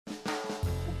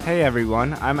Hey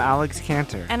everyone, I'm Alex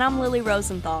Cantor. And I'm Lily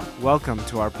Rosenthal. Welcome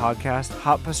to our podcast,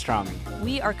 Hot Pastrami.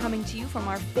 We are coming to you from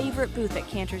our favorite booth at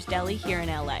Cantor's Deli here in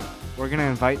LA. We're going to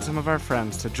invite some of our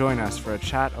friends to join us for a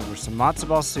chat over some matzo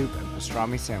ball soup and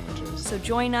pastrami sandwiches. So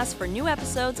join us for new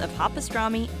episodes of Hot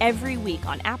Pastrami every week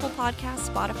on Apple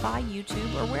Podcasts, Spotify,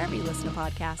 YouTube, or wherever you listen to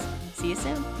podcasts. See you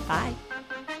soon. Bye.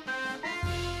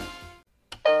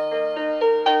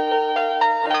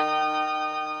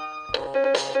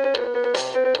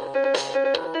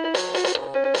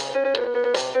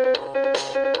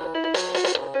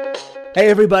 Hey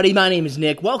everybody, my name is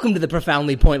Nick. Welcome to the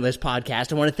Profoundly Pointless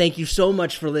podcast. I want to thank you so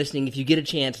much for listening. If you get a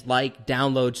chance, like,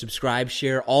 download, subscribe,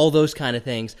 share, all those kind of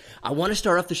things. I want to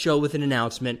start off the show with an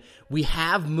announcement. We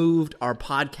have moved our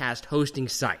podcast hosting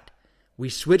site. We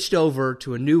switched over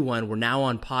to a new one. We're now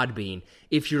on Podbean.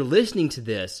 If you're listening to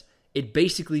this, it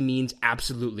basically means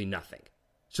absolutely nothing.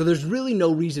 So there's really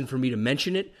no reason for me to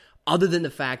mention it, other than the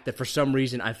fact that for some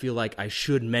reason I feel like I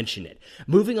should mention it.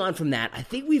 Moving on from that, I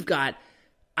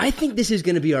think this is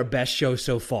going to be our best show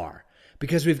so far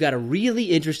because we've got a really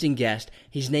interesting guest.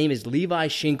 His name is Levi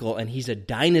Schinkel, and he's a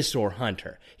dinosaur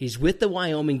hunter. He's with the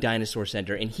Wyoming Dinosaur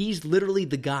Center, and he's literally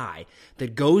the guy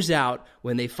that goes out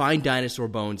when they find dinosaur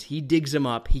bones. He digs them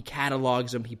up, he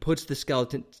catalogs them, he puts the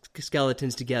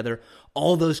skeletons together,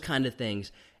 all those kind of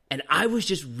things. And I was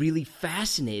just really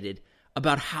fascinated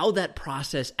about how that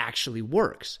process actually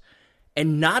works.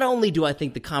 And not only do I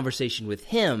think the conversation with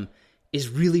him is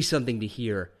really something to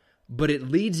hear, but it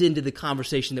leads into the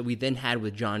conversation that we then had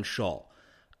with John Shull.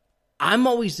 I'm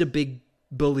always a big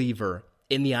believer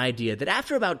in the idea that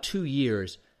after about 2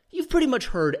 years, you've pretty much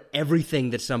heard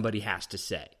everything that somebody has to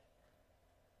say.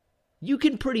 You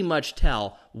can pretty much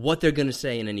tell what they're going to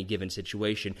say in any given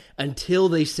situation until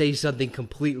they say something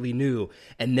completely new.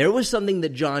 And there was something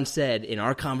that John said in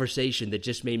our conversation that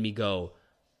just made me go,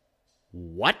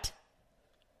 what?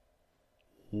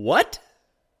 What?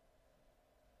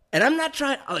 And I'm not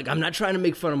trying to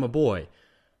make fun of my boy,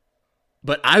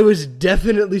 but I was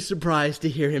definitely surprised to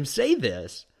hear him say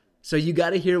this. So you got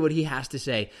to hear what he has to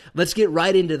say. Let's get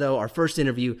right into, though, our first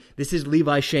interview. This is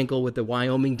Levi Schinkel with the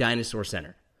Wyoming Dinosaur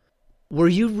Center. Were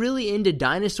you really into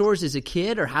dinosaurs as a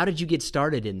kid, or how did you get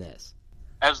started in this?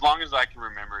 As long as I can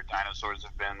remember, dinosaurs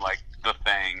have been like the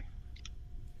thing.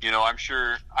 You know, I'm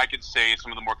sure I could say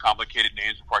some of the more complicated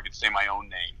names before I could say my own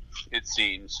name, it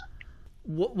seems.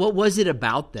 What was it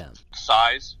about them?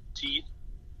 Size, teeth.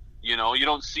 You know, you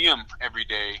don't see them every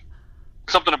day.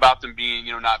 Something about them being,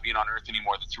 not being on Earth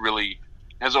anymore that's really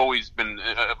has always been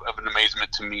of an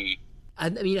amazement to me. I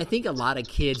mean, I think a lot of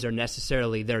kids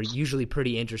they're usually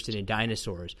pretty interested in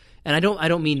dinosaurs. And I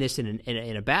don't mean this in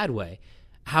a bad way.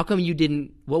 How come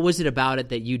what was it about it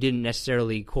that you didn't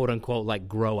necessarily, quote unquote, like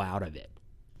grow out of it?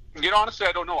 Honestly,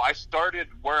 I don't know. I started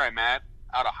where I'm at.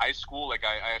 Out of high school, like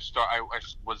I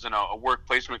was in a work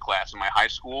placement class in my high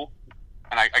school,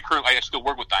 and I still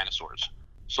work with dinosaurs.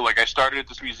 So like I started at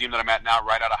this museum that I'm at now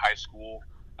right out of high school,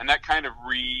 and that kind of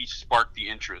re-sparked the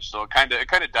interest. So it kind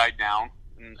of died down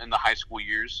in the high school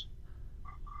years.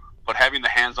 But having the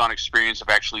hands-on experience of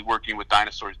actually working with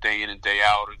dinosaurs day in and day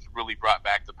out has really brought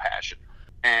back the passion.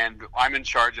 And I'm in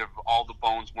charge of all the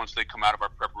bones once they come out of our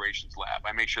preparations lab.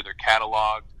 I make sure they're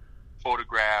cataloged,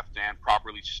 photographed, and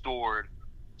properly stored.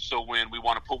 So when we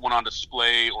want to put one on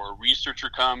display or a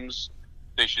researcher comes,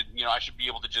 I should be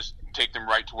able to just take them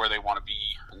right to where they want to be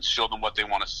and show them what they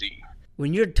want to see.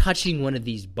 When you're touching one of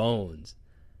these bones,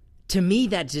 to me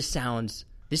that just sounds,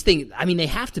 they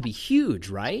have to be huge,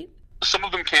 right? Some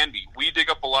of them can be. We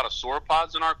dig up a lot of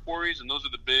sauropods in our quarries, and those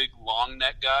are the big, long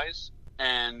neck guys.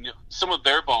 And some of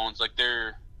their bones, like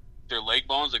their leg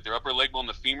bones, like their upper leg bone,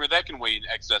 the femur, that can weigh in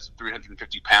excess of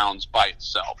 350 pounds by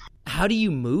itself. How do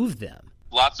you move them?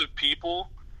 Lots of people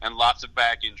and lots of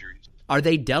back injuries. Are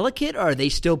they delicate, or are they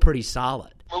still pretty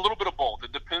solid? A little bit of both.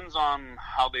 It depends on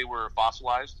how they were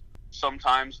fossilized.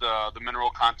 Sometimes the mineral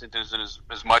content isn't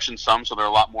as much in some, so they're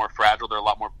a lot more fragile, they're a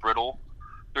lot more brittle.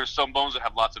 There's some bones that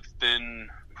have lots of thin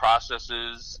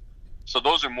processes, so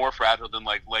those are more fragile than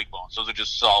like leg bones. Those are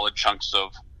just solid chunks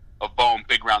of bone,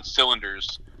 big round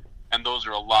cylinders, and those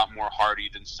are a lot more hardy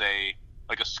than, say,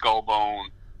 like a skull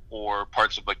bone or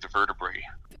parts of like the vertebrae.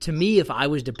 To me, if I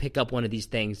was to pick up one of these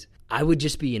things, I would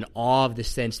just be in awe of the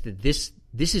sense that this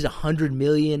is 100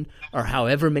 million or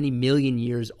however many million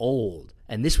years old,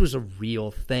 and this was a real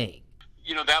thing.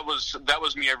 That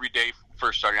was me every day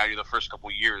first starting out, the first couple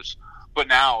of years. But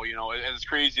now, as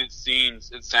crazy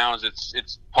as it sounds,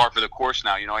 it's par for the course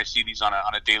now. I see these on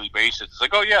a daily basis. It's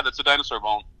like, oh yeah, that's a dinosaur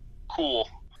bone. Cool.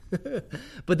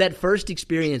 But that first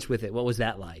experience with it, what was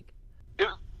that like?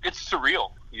 It's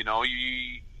surreal.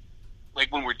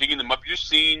 like when we're digging them up,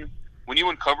 when you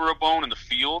uncover a bone in the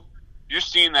field, you're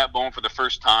seeing that bone for the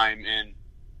first time in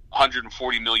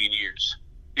 140 million years.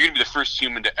 You're going to be the first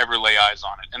human to ever lay eyes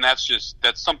on it. And that's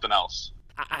something else.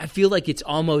 I feel like it's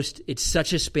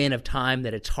such a span of time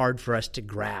that it's hard for us to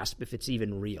grasp if it's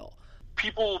even real.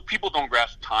 People don't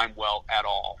grasp time well at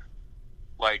all.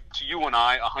 Like, to you and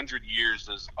I, 100 years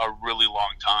is a really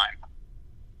long time.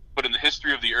 But in the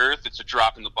history of the Earth, it's a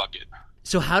drop in the bucket.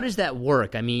 So how does that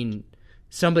work? I mean,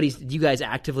 you guys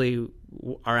actively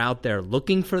are out there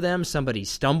looking for them? Somebody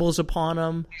stumbles upon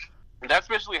them? That's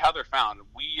basically how they're found.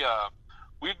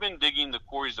 We've been digging the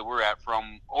quarries that we're at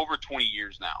from over 20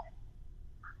 years now.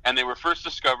 And they were first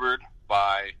discovered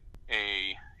by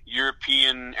a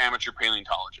European amateur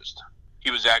paleontologist. He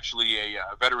was actually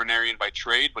a veterinarian by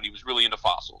trade, but he was really into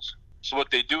fossils. So what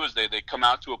they do is they come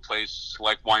out to a place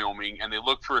like Wyoming, and they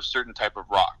look for a certain type of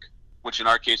rock, which in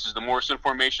our case is the Morrison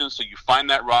Formation. So you find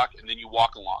that rock, and then you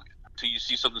walk along it until you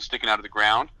see something sticking out of the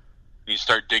ground. And you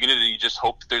start digging it, and you just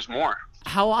hope that there's more.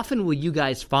 How often will you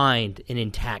guys find an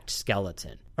intact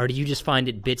skeleton? Or do you just find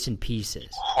it bits and pieces?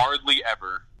 Hardly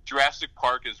ever. Jurassic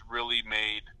Park has really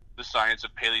made the science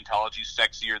of paleontology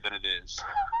sexier than it is.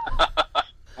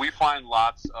 We find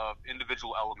lots of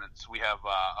individual elements. We have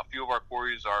a few of our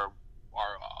quarries are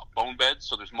bone beds,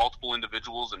 so there's multiple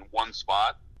individuals in one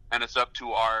spot, and it's up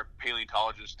to our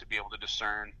paleontologists to be able to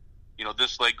discern,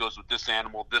 this leg goes with this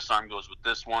animal, this arm goes with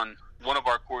this one. One of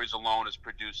our quarries alone has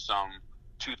produced some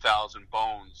 2,000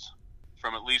 bones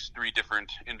from at least 3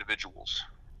 different individuals.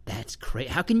 That's great.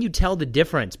 How can you tell the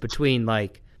difference between,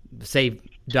 like, say,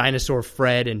 Dinosaur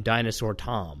Fred and Dinosaur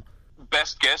Tom?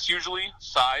 Best guess, usually.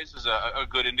 Size is a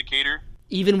good indicator.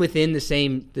 Even within the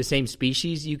same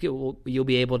species, you'll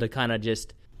be able to kind of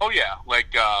just... Oh, yeah.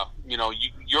 Like,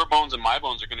 your bones and my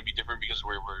bones are going to be different because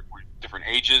we're different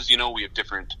ages, we have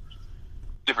different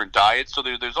diets. So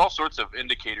there's all sorts of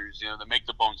indicators, that make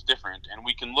the bones different. And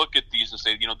we can look at these and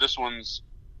say, this one's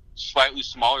slightly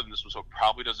smaller than this one, so it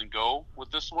probably doesn't go with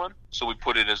this one. So we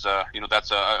put it as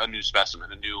that's a new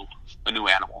specimen, a new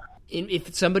animal.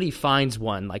 If somebody finds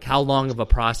one, like, how long of a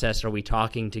process are we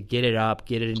talking to get it up,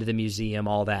 get it into the museum,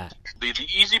 all that? The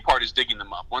easy part is digging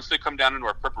them up. Once they come down into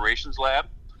our preparations lab,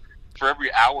 for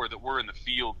every hour that we're in the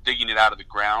field digging it out of the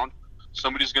ground,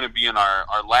 somebody's going to be in our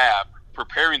lab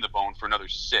preparing the bone for another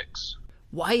 6.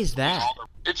 Why is that?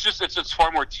 It's far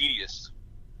more tedious.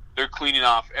 They're cleaning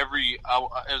off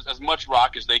as much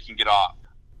rock as they can get off,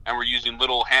 and we're using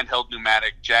little handheld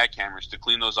pneumatic jackhammers to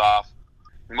clean those off.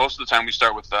 Most of the time we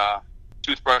start with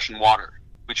toothbrush and water.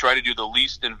 We try to do the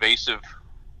least invasive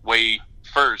way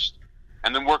first,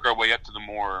 and then work our way up to the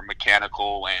more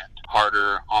mechanical and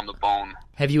harder on the bone.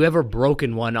 Have you ever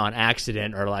broken one on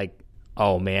accident, or like,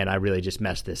 oh man, I really just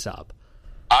messed this up?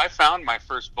 I found my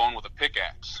first bone with a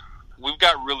pickaxe. We've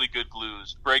got really good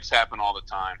glues. Breaks happen all the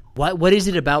time. What is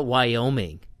it about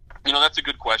Wyoming? That's a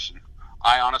good question.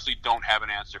 I honestly don't have an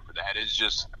answer for that. It's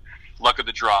just luck of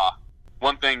the draw.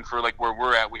 One thing for like where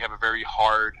we're at, we have a very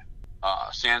hard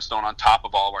sandstone on top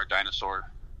of all of our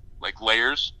dinosaur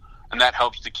layers, and that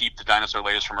helps to keep the dinosaur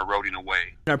layers from eroding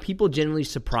away. Are people generally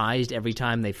surprised every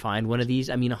time they find one of these?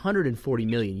 I mean, 140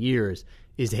 million years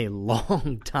is a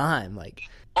long time.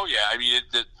 Oh yeah, I mean,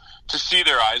 to see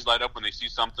their eyes light up when they see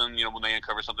something, when they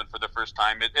uncover something for the first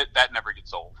time, that never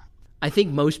gets old. I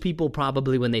think most people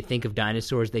probably, when they think of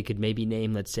dinosaurs, they could maybe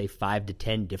name, let's say, 5 to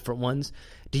 10 different ones.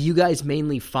 Do you guys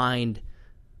mainly find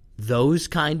those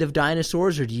kind of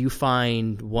dinosaurs, or do you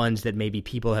find ones that maybe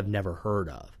people have never heard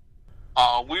of?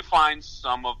 We find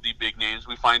some of the big names.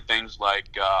 We find things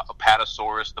like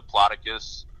Apatosaurus,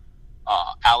 Diplodocus,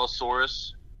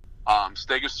 Allosaurus.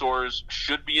 Stegosaurs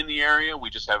should be in the area. We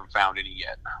just haven't found any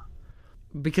yet.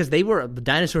 Because the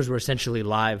dinosaurs were essentially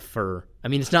alive for, I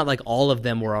mean, it's not like all of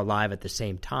them were alive at the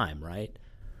same time, right?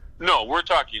 No, we're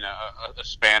talking a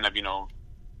span of,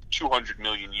 200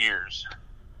 million years.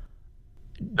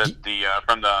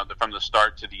 From the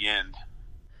start to the end.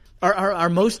 Are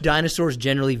most dinosaurs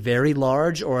generally very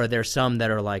large, or are there some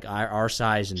that are like our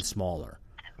size and smaller?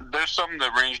 There's some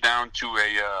that range down to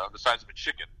the size of a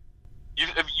chicken.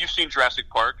 You've seen Jurassic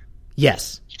Park?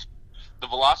 Yes. The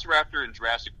Velociraptor in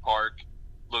Jurassic Park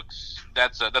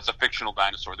that's a fictional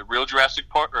dinosaur. The real Jurassic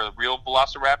Park, or the real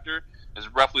Velociraptor, is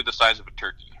roughly the size of a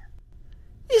turkey.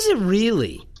 Is it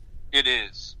really? It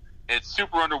is. It's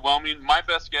super underwhelming. My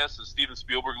best guess is Steven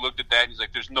Spielberg looked at that and he's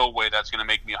like, there's no way that's going to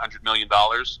make me $100 million.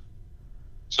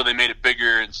 So they made it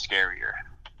bigger and scarier.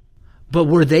 But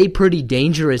were they pretty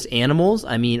dangerous animals?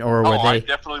 I mean, or were they... I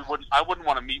definitely wouldn't. I wouldn't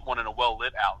want to meet one in a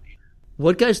well-lit alley.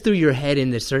 What goes through your head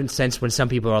in a certain sense when some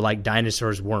people are like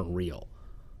dinosaurs weren't real?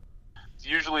 It's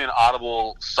usually an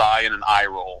audible sigh and an eye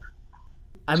roll.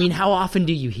 I mean, how often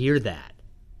do you hear that?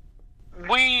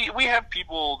 We have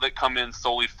people that come in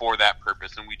solely for that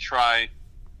purpose, and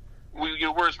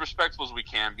we're as respectful as we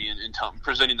can be in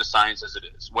presenting the science as it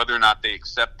is. Whether or not they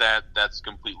accept that, that's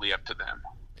completely up to them.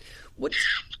 What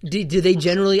do they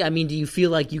generally? I mean, do you feel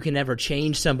like you can ever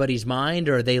change somebody's mind,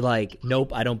 or are they like,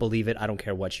 nope, I don't believe it. I don't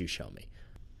care what you show me.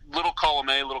 Little column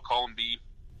A, little column B.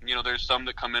 There's some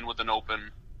that come in with an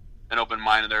open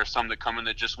mind, and there are some that come in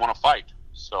that just want to fight.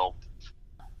 So,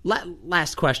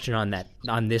 last question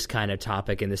on this kind of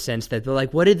topic, in the sense that they're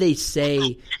like, what did they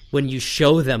say when you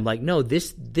show them? Like, no,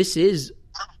 this is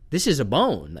a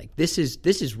bone. Like, this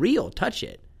is real. Touch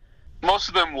it. Most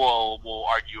of them will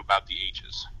argue about the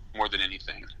ages more than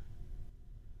anything.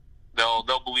 They'll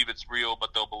believe it's real,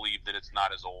 but they'll believe that it's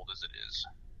not as old as it is.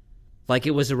 Like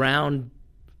it was around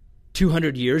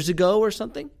 200 years ago or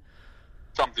something?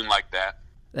 Something like that.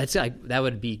 That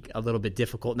would be a little bit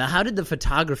difficult. Now, how did the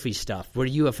photography stuff? Were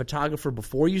you a photographer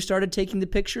before you started taking the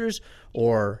pictures,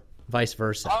 or vice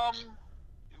versa?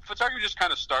 Photography just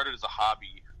kind of started as a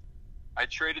hobby. I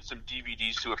traded some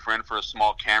DVDs to a friend for a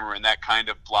small camera, and that kind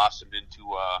of blossomed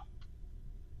into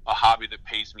a hobby that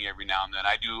pays me every now and then.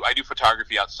 I do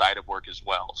photography outside of work as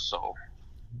well. So,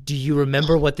 do you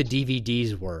remember what the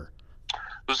DVDs were?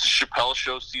 It was the Chappelle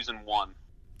Show Season 1.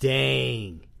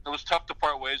 Dang. It was tough to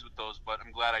part ways with those, but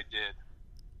I'm glad I did.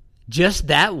 Just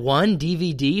that one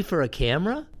DVD for a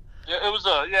camera? Yeah, it was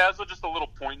just a little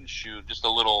point and shoot, just a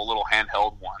little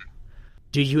handheld one.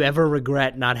 Do you ever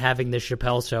regret not having the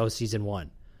Chappelle Show Season 1?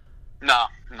 No,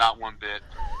 not one bit.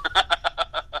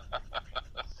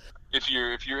 If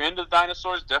you're into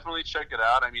dinosaurs, definitely check it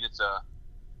out. I mean, it's a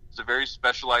very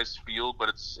specialized field, but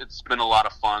it's been a lot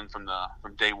of fun from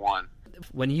day one.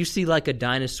 When you see like a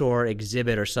dinosaur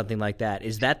exhibit or something like that,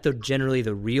 is that generally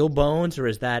the real bones, or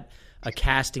is that a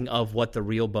casting of what the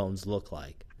real bones look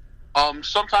like?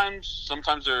 Sometimes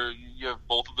you have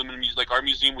both of them in like our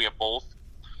museum. We have both.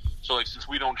 So like, since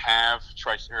we don't have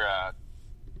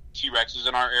T-Rexes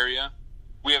in our area,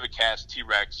 we have a cast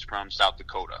T-Rex from South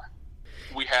Dakota.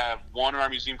 We have one in our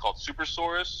museum called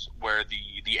Supersaurus, where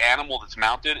the animal that's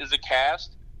mounted is a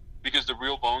cast. Because the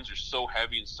real bones are so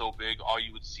heavy and so big, all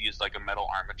you would see is like a metal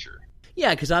armature. Yeah,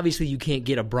 because obviously you can't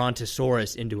get a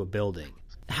Brontosaurus into a building.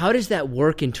 How does that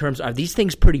work in terms – are these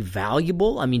things pretty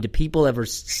valuable? I mean, do people ever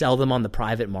sell them on the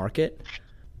private market?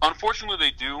 Unfortunately, they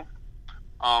do.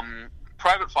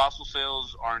 Private fossil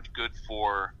sales aren't good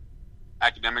for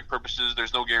academic purposes.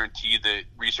 There's no guarantee that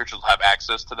researchers will have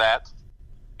access to that.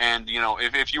 And,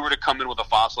 if you were to come in with a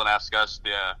fossil and ask us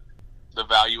the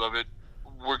value of it,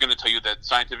 we're going to tell you that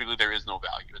scientifically there is no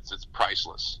value. It's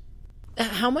priceless.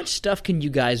 How much stuff can you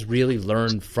guys really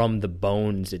learn from the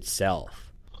bones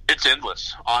itself? It's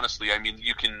endless, honestly. I mean,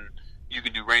 you can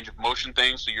do range of motion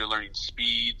things, so you're learning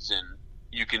speeds, and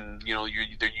you can,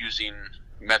 they're using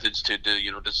methods to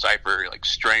decipher like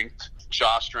strength,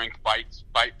 jaw strength,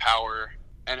 bite power,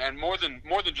 and more than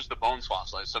just the bones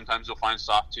fossilized. Sometimes you'll find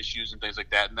soft tissues and things like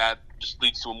that, and that just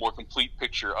leads to a more complete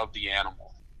picture of the animal.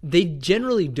 They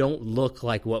generally don't look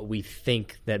like what we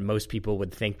think that most people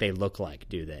would think they look like,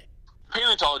 do they?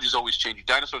 Paleontology is always changing.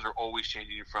 Dinosaurs are always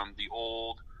changing from the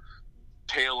old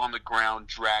tail on the ground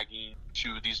dragging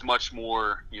to these much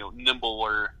more,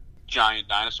 nimbler giant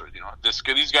dinosaurs.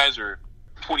 These guys are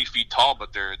 20 feet tall,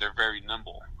 but they're very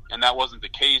nimble. And that wasn't the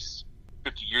case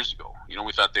 50 years ago.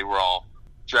 We thought they were all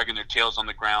dragging their tails on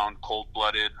the ground,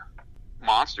 cold-blooded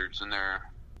monsters, and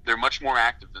they're much more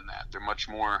active than that. They're much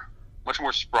more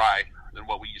spry than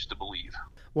what we used to believe.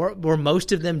 Were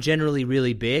most of them generally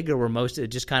really big, or were most it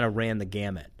just kind of ran the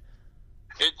gamut?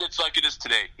 It's like it is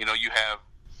today. You have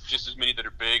just as many that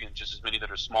are big and just as many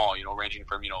that are small. Ranging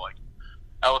from like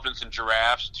elephants and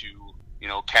giraffes to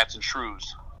cats and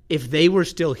shrews. If they were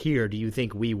still here, do you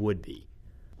think we would be?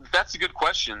 That's a good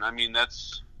question. I mean,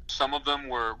 some of them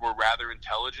were rather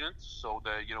intelligent, so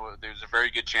that there's a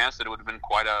very good chance that it would have been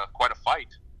quite a fight.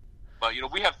 But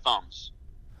we have thumbs.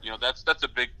 That's a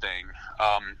big thing.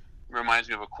 Reminds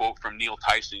me of a quote from Neil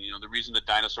Tyson. The reason that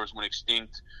dinosaurs went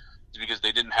extinct is because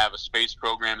they didn't have a space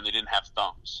program and they didn't have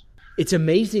thumbs. It's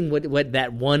amazing what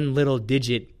that one little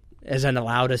digit has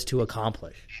allowed us to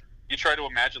accomplish. You try to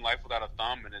imagine life without a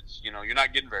thumb, and it's you're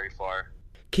not getting very far.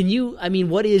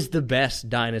 What is the best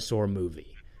dinosaur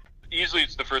movie? Easily,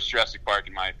 it's the first Jurassic Park,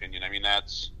 in my opinion. I mean,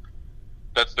 that's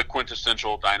the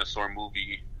quintessential dinosaur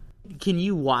movie. Can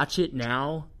you watch it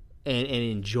now and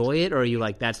enjoy it, or are you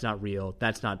like, that's not real,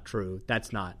 that's not true,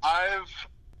 that's not? I've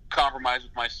compromised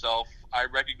with myself. I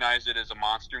recognize it as a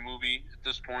monster movie at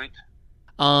this point.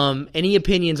 Any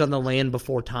opinions on The Land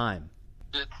Before Time?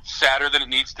 It's sadder than it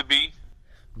needs to be.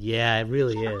 Yeah, it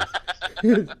really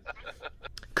is.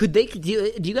 Could they?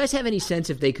 Do you guys have any sense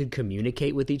if they could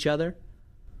communicate with each other?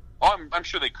 Oh, I'm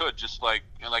sure they could, just like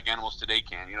animals today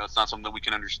can. It's not something that we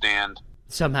can understand.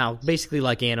 Somehow, basically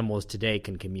like animals today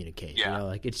can communicate. Yeah.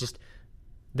 Like it's just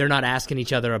they're not asking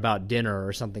each other about dinner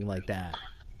or something like that.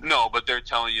 No, but they're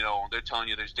telling you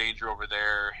there's danger over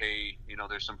there. Hey,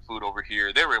 there's some food over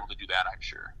here. They were able to do that, I'm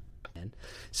sure.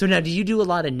 So now, do you do a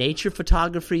lot of nature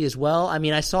photography as well? I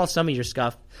mean, I saw some of your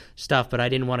stuff, but I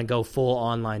didn't want to go full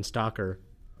online stalker.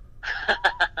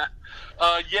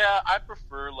 Yeah, I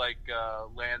prefer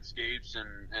landscapes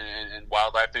and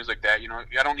wildlife, things like that.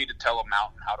 I don't need to tell a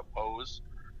mountain how to pose.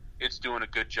 It's doing a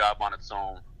good job on its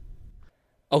own.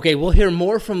 Okay, we'll hear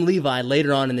more from Levi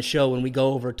later on in the show when we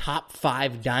go over top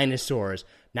 5 dinosaurs.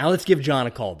 Now let's give John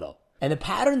a call, though. And the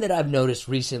pattern that I've noticed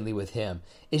recently with him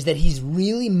is that he's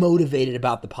really motivated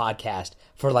about the podcast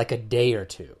for like a day or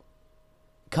two.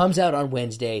 Comes out on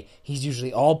Wednesday. He's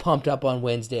usually all pumped up on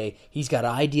Wednesday. He's got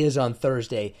ideas on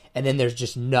Thursday, and then there's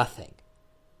just nothing.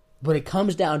 When it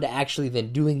comes down to actually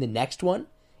then doing the next one,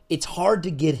 it's hard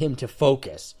to get him to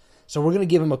focus. So we're going to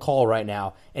give him a call right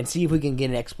now and see if we can get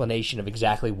an explanation of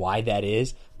exactly why that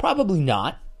is. Probably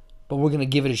not, but we're going to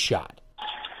give it a shot.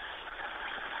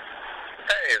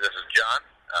 Hey, this is John.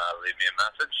 Leave me a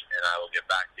message, and I will get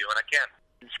back to you when I can.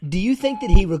 Do you think that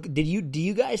do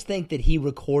you guys think that he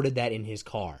recorded that in his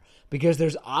car? Because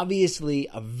there's obviously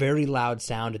a very loud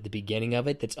sound at the beginning of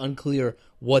it that's unclear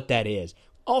what that is.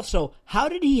 Also, how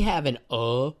did he have an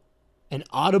audible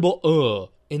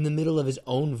in the middle of his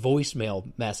own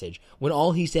voicemail message when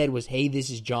all he said was, "Hey, this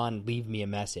is John, leave me a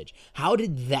message"? How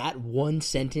did that one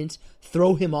sentence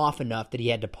throw him off enough that he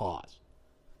had to pause?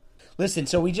 Listen,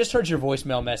 so we just heard your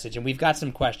voicemail message, and we've got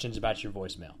some questions about your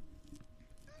voicemail.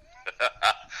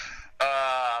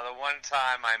 The one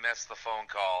time I missed the phone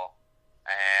call,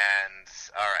 and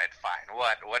all right, fine.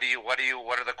 What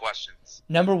are the questions?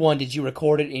 Number 1, did you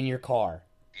record it in your car?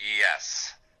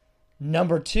 Yes.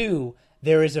 Number 2,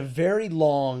 there is a very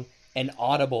long and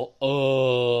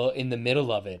audible in the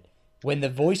middle of it when the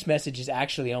voice message is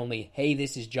actually only, "Hey,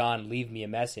 this is John, leave me a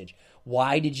message."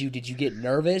 Why did you get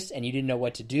nervous and you didn't know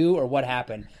what to do, or what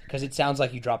happened? Because it sounds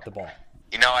like you dropped the ball.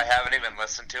 I haven't even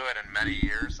listened to it in many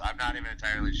years. I'm not even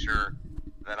entirely sure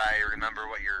that I remember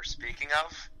what you're speaking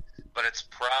of, but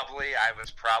I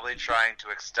was probably trying to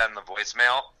extend the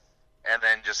voicemail and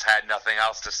then just had nothing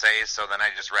else to say, so then I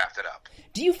just wrapped it up.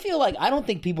 Do you feel like, I don't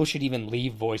think people should even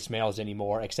leave voicemails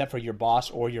anymore except for your boss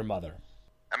or your mother?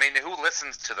 I mean, who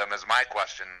listens to them is my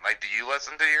question. Do you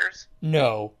listen to yours?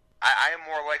 No. I am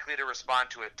more likely to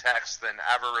respond to a text than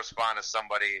ever respond to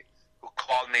somebody who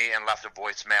called me and left a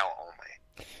voicemail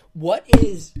only. What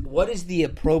is the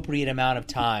appropriate amount of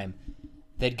time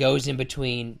that goes in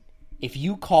between if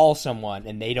you call someone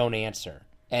and they don't answer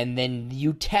and then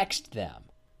you text them?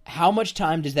 How much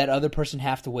time does that other person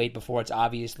have to wait before it's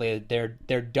obviously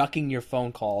they're ducking your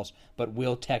phone calls but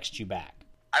will text you back?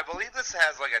 I believe this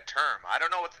has a term. I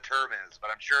don't know what the term is,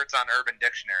 but I'm sure it's on Urban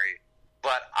Dictionary.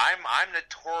 But I'm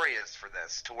notorious for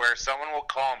this, to where someone will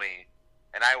call me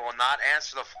and I will not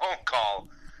answer the phone call,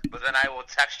 but then I will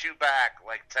text you back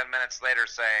 10 minutes later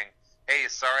saying, "Hey,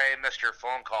 sorry I missed your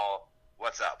phone call.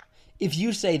 What's up?" If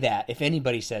you say that, if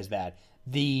anybody says that,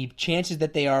 the chances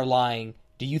that they are lying,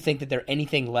 do you think that they're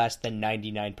anything less than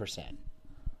 99%?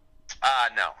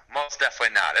 No, most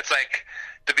definitely not. It's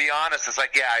to be honest, it's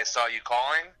yeah, I saw you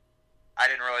calling. I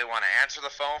didn't really want to answer the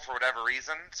phone for whatever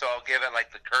reason, so I'll give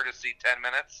it the courtesy 10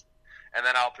 minutes, and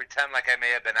then I'll pretend like I may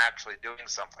have been actually doing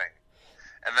something.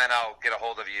 And then I'll get a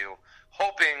hold of you,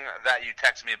 hoping that you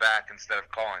text me back instead of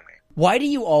calling me. Why do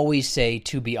you always say,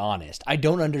 "to be honest"? I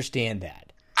don't understand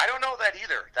that. I don't know that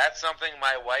either. That's something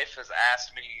my wife has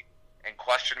asked me and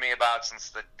questioned me about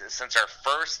since our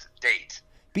first date.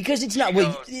 Because it's not,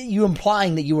 you're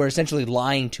implying that you were essentially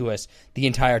lying to us the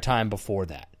entire time before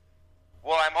that.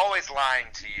 Well, I'm always lying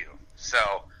to you,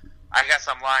 so I guess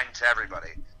I'm lying to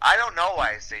everybody. I don't know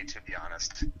why I say "to be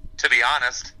honest." To be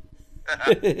honest.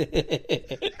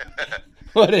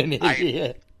 What an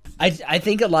idiot. I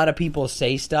think a lot of people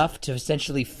say stuff to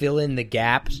essentially fill in the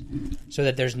gaps so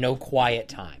that there's no quiet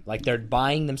time. They're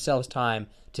buying themselves time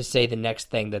to say the next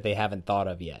thing that they haven't thought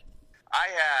of yet. I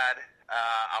had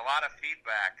a lot of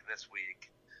feedback this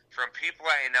week from people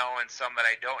I know and some that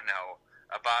I don't know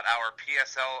about our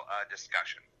PSL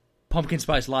discussion. Pumpkin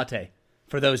spice latte,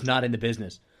 for those not in the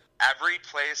business. Every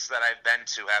place that I've been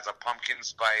to has a pumpkin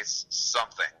spice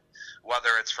something. Whether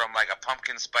it's from a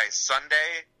pumpkin spice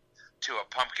sundae to a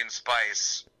pumpkin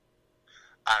spice,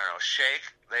 shake.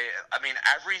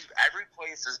 Every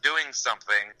place is doing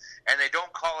something, and they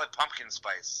don't call it pumpkin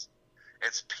spice.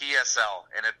 It's PSL,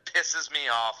 and it pisses me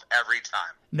off every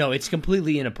time. No, it's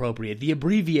completely inappropriate. The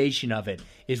abbreviation of it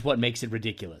is what makes it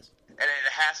ridiculous. And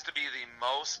it has to be the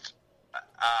most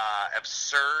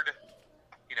absurd,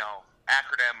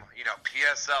 acronym,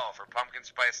 PSL for pumpkin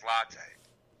spice latte.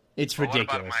 It's But ridiculous.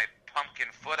 what about my pumpkin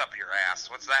foot up your ass?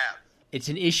 What's that? It's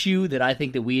an issue that I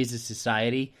think that we as a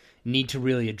society need to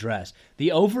really address.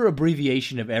 The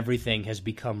over-abbreviation of everything has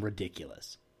become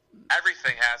ridiculous.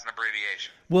 Everything has an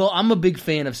abbreviation. Well, I'm a big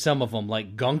fan of some of them,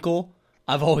 like Gunkle.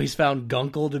 I've always found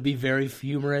Gunkle to be very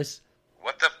humorous.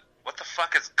 What the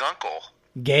fuck is Gunkle?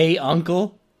 Gay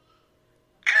uncle.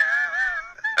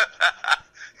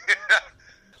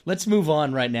 Let's move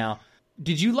on right now.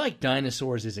 Did you like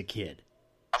dinosaurs as a kid?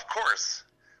 Of course.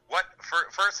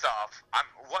 First off,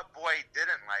 what boy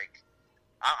didn't like?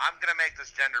 I'm gonna make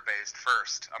this gender based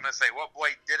first. I'm gonna say what boy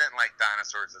didn't like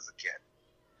dinosaurs as a kid.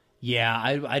 Yeah,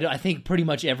 I think pretty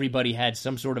much everybody had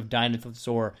some sort of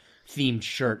dinosaur-themed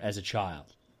shirt as a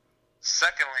child.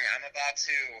 Secondly, I'm about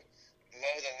to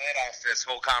blow the lid off this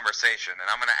whole conversation, and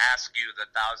I'm going to ask you the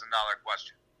 $1,000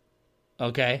 question.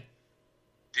 Okay.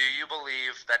 Do you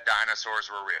believe that dinosaurs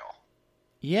were real?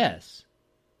 Yes.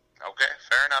 Okay,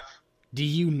 fair enough. Do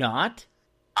you not?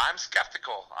 I'm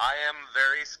skeptical. I am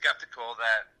very skeptical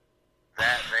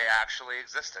that they actually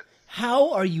existed.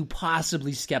 How are you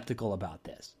possibly skeptical about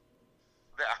this?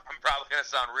 I'm probably going to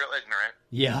sound real ignorant.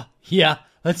 Yeah.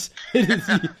 Let's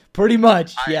pretty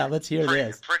much. Let's hear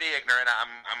this. Pretty ignorant.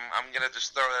 I'm going to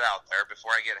just throw that out there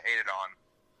before I get hated on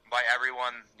by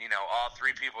everyone, all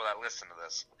three people that listen to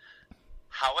this.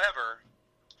 However,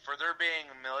 for there being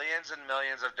millions and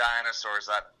millions of dinosaurs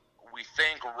that we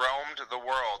think roamed the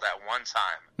world at one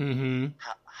time,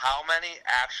 how many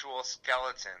actual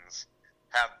skeletons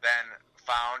have been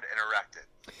found and erected?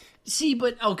 See,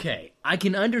 but okay, I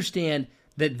can understand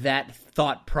that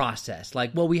thought process.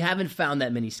 Like, well, we haven't found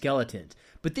that many skeletons.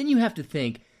 But then you have to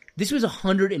think, this was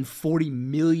 140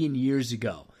 million years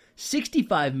ago,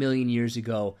 65 million years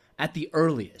ago at the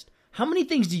earliest. How many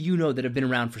things do you know that have been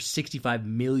around for 65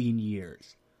 million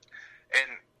years?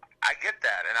 And I get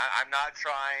that, and I'm not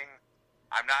trying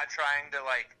to,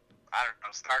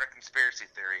 start a conspiracy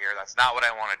theory here. That's not what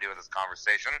I want to do with this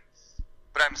conversation.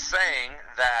 But I'm saying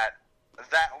that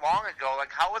long ago,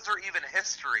 how is there even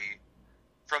history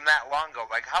from that long ago?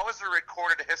 How is there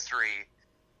recorded history?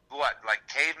 What,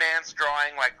 caveman's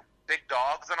drawing, big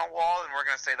dogs on a wall, and we're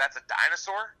going to say that's a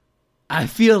dinosaur? I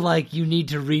feel like you need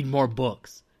to read more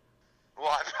books.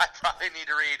 Well, I probably need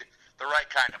to read the right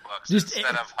kind of books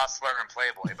instead of Hustler and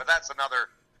Playboy. But that's another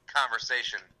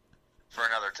conversation for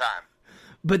another time.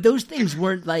 But those things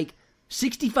weren't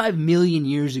 65 million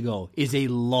years ago is a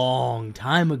long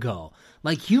time ago.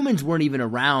 Humans weren't even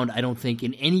around, I don't think,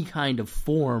 in any kind of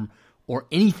form or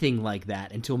anything like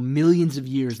that until millions of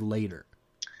years later.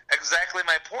 Exactly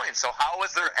my point. So how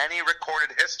is there any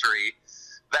recorded history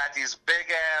that these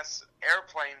big-ass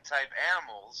airplane-type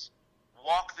animals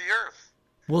walk the earth?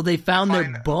 Well, they found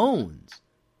their bones.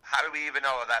 How do we even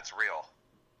know that's real?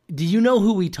 Do you know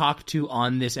who we talked to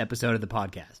on this episode of the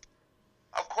podcast?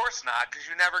 Of course not, because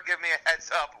you never give me a heads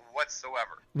up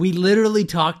whatsoever. We literally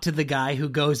talked to the guy who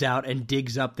goes out and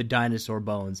digs up the dinosaur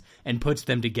bones and puts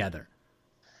them together.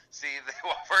 See,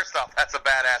 well, first off, that's a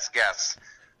badass guess.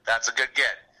 That's a good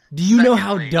get. Do you know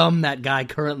how dumb that guy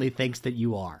currently thinks that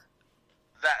you are?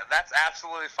 That's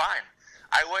absolutely fine.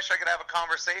 I wish I could have a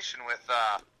conversation with,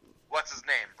 what's his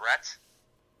name, Brett?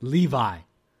 Levi,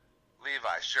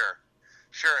 sure.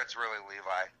 Sure, it's really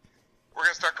Levi. We're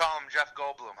going to start calling him Jeff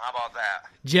Goldblum. How about that?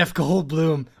 Jeff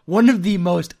Goldblum, one of the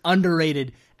most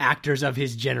underrated actors of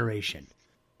his generation.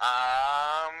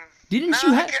 Didn't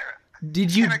you have...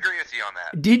 Did you? I can't agree with you on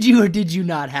that. Did you or did you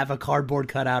not have a cardboard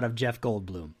cutout of Jeff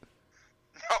Goldblum?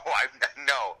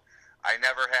 No, I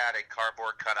never had a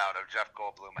cardboard cutout of Jeff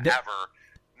Goldblum ever,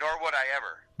 nor would I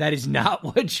ever. That is not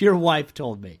what your wife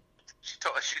told me. She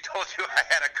told you I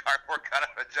had a cardboard cutout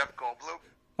of Jeff Goldblum?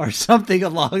 Or something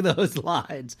along those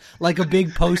lines, like a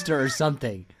big poster or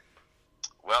something.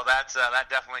 Well, that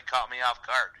definitely caught me off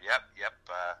guard. Yep.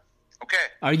 Okay.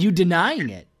 Are you denying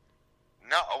it?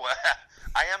 No,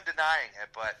 I am denying it,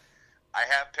 but I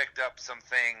have picked up some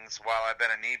things while I've been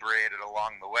inebriated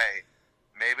along the way.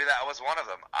 Maybe that was one of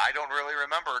them. I don't really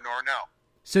remember nor know.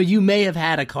 So you may have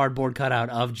had a cardboard cutout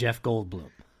of Jeff Goldblum.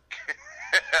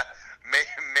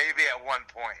 Maybe at one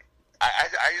point.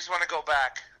 I just want to go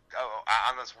back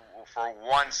on this for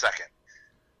 1 second,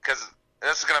 because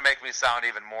this is going to make me sound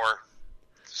even more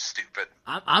stupid.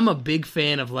 I'm a big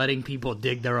fan of letting people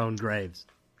dig their own graves.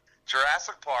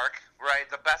 Jurassic Park, right?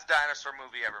 The best dinosaur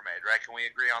movie ever made, right? Can we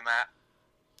agree on that?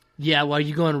 Yeah, well, are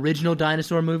you going original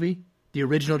dinosaur movie? The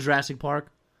original Jurassic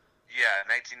Park? Yeah,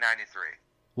 1993.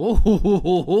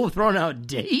 Whoa, throwing out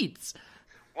dates.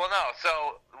 Well, no. So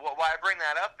why I bring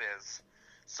that up is,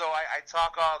 so I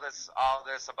talk all this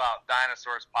about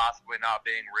dinosaurs possibly not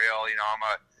being real. You know, I'm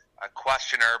a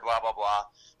questioner, blah blah blah.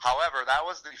 However, that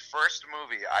was the first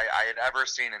movie I had ever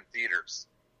seen in theaters,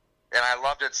 and I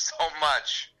loved it so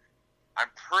much. I'm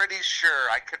pretty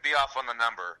sure, I could be off on the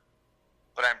number,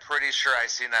 but I'm pretty sure I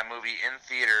seen that movie in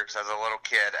theaters as a little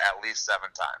kid at least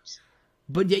 7 times.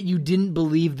 But yet you didn't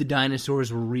believe the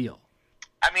dinosaurs were real.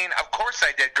 I mean, of course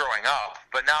I did growing up,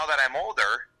 but now that I'm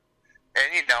older,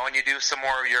 and you know, and you do some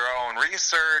more of your own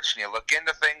research, and you look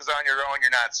into things on your own,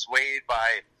 you're not swayed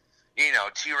by, you know,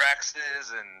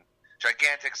 T-Rexes and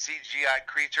gigantic CGI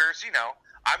creatures. You know,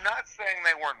 I'm not saying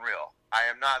they weren't real. I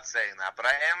am not saying that, but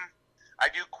I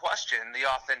do question the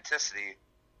authenticity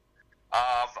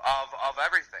of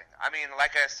everything. I mean,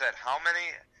 like I said, how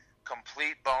many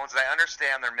complete bones? I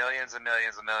understand they're millions and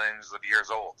millions and millions of years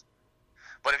old.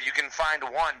 But if you can find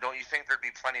one, don't you think there'd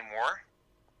be plenty more?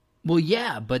 Well,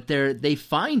 yeah, but they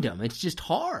find them. It's just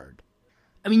hard.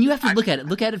 I mean, you have to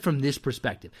look at it from this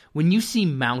perspective. When you see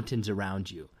mountains around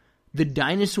you, the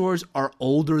dinosaurs are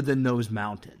older than those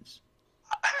mountains.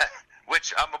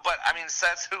 Which, but I mean,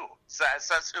 says who? Says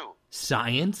who?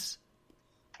 Science.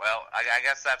 Well, I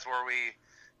guess that's where we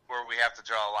have to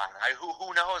draw a line.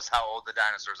 Who knows how old the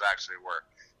dinosaurs actually were?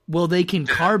 Well, they can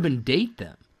carbon date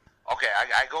them. Okay,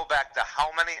 I go back to how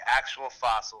many actual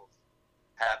fossils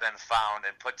have been found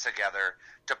and put together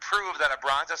to prove that a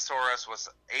Brontosaurus was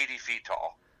 80 feet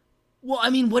tall. Well, I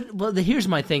mean, here's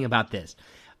my thing about this.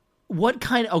 What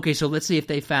kind of, okay, so let's say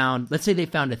they found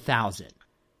 1,000.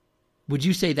 Would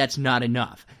you say that's not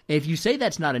enough? If you say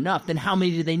that's not enough, then how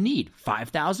many do they need?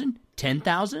 5,000?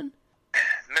 10,000?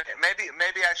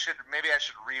 Maybe I should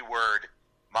reword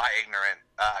my ignorant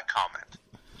comment.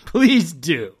 Please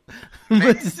do.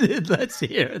 Let's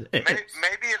hear this.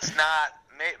 Maybe it's not.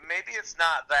 Maybe it's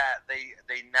not that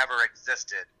they never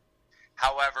existed.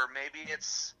 However, maybe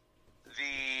it's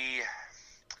the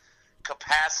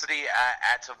capacity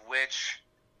at of which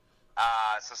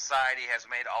society has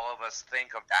made all of us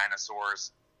think of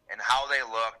dinosaurs and how they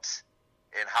looked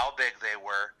and how big they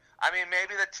were. I mean,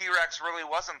 maybe the T-Rex really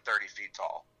wasn't 30 feet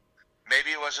tall.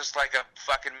 Maybe it was just like a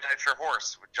fucking miniature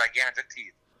horse with gigantic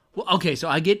teeth. Well, okay, so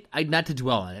I not to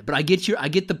dwell on it, but I get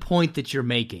the point that you're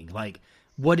making. Like,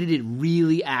 what did it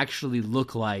really actually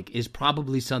look like is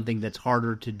probably something that's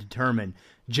harder to determine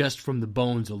just from the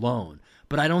bones alone.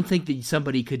 But I don't think that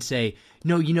somebody could say,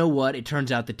 no, you know what? It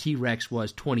turns out the T-Rex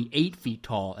was 28 feet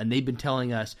tall, and they've been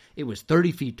telling us it was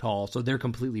 30 feet tall, so they're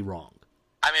completely wrong.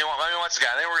 I mean, once again,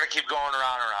 I think we're going to keep going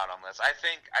around and around on this. I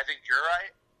think you're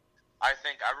right. I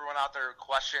think everyone out there who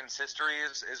questions history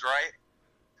is right.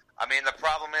 I mean, the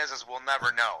problem is we'll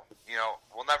never know. You know,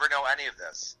 we'll never know any of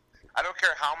this. I don't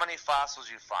care how many fossils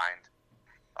you find.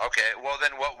 Okay, well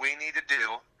then what we need to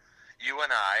do, you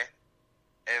and I,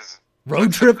 is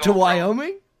road trip to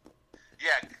Wyoming?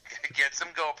 Yeah, get some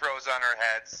GoPros on our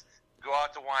heads, go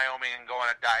out to Wyoming and go on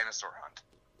a dinosaur hunt.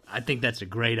 I think that's a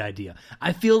great idea.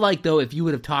 I feel like, though, if you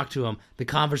would have talked to him, the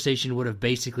conversation would have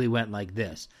basically went like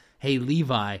this. Hey,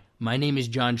 Levi, my name is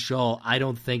John Shull. I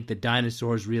don't think that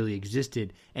dinosaurs really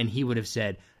existed. And he would have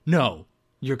said, no,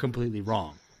 you're completely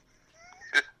wrong.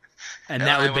 And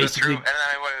that would basically... And then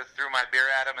I would have threw my beer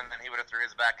at him, and then he would have threw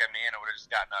his back at me, and it would have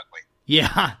just gotten ugly.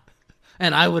 Yeah,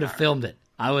 and I would have filmed it.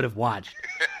 I would have watched.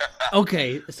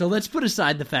 Okay, so let's put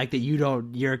aside the fact that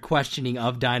you're questioning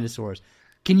of dinosaurs.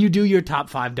 Can you do your top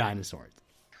 5 dinosaurs?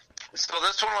 So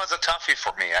this one was a toughie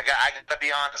for me. I got to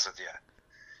be honest with you.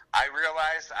 I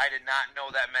realized I did not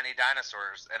know that many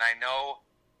dinosaurs, and I know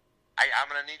I'm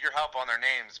going to need your help on their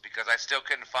names because I still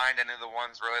couldn't find any of the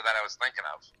ones really that I was thinking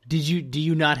of. Do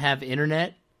you not have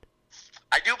internet?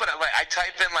 I do, but I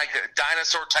type in like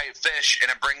dinosaur type fish, and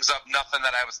it brings up nothing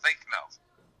that I was thinking of.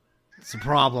 It's a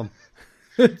problem.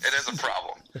 It is a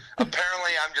problem.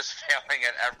 Apparently, I'm just failing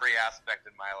at every aspect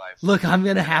in my life. Look, I'm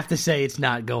going to have to say it's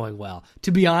not going well.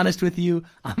 To be honest with you,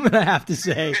 I'm going to have to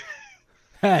say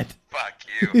that... Fuck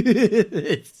you.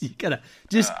 You got to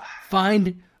just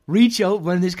reach out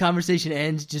when this conversation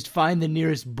ends, just find the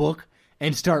nearest book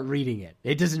and start reading it.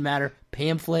 It doesn't matter.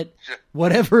 Pamphlet,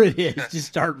 whatever it is, just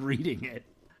start reading it.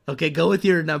 Okay, go with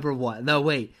your number 1. No,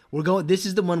 wait. This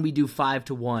is the one we do 5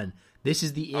 to 1. This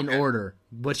is the in order.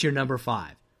 What's your number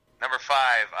 5? Number 5,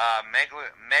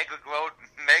 Megalodon.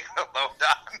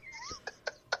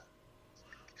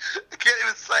 I can't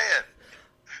even say it.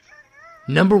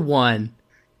 Number 1,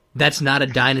 that's not a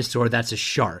dinosaur, that's a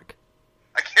shark.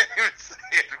 I can't even say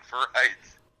it right.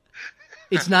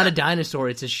 It's not a dinosaur,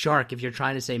 it's a shark if you're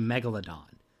trying to say Megalodon.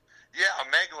 Yeah,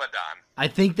 Diplodon. I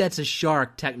think that's a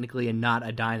shark technically and not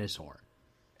a dinosaur.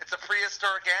 It's a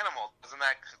prehistoric animal. Doesn't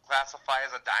that classify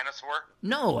as a dinosaur?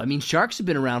 No, I mean, sharks have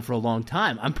been around for a long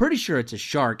time. I'm pretty sure it's a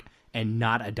shark and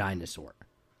not a dinosaur.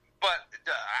 But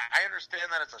I understand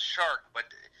that it's a shark, but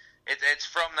it's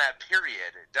from that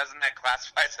period. Doesn't that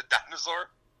classify as a dinosaur?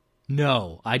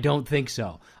 No, I don't think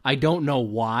so. I don't know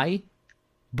why,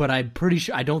 but I'm pretty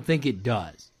sure I don't think it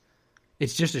does.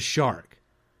 It's just a shark.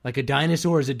 Like a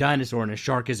dinosaur is a dinosaur and a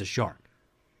shark is a shark.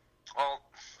 Well,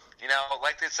 you know,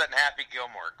 like they said in Happy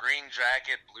Gilmore, green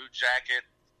jacket, blue jacket,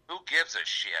 who gives a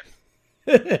shit?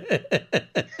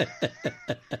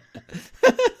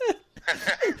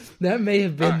 That may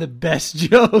have been the best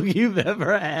joke you've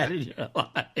ever had in your life.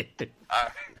 All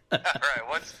right,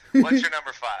 what's your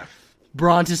number 5?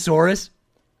 Brontosaurus.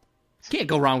 Can't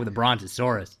go wrong with a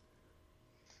brontosaurus.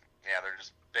 Yeah, they're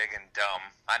just big and dumb.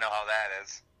 I know how that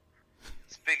is.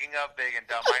 Speaking of big and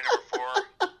dumb, my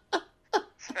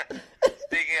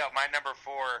number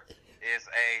 4 is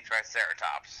a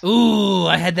Triceratops. Ooh,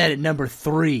 I had that at number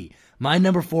 3. My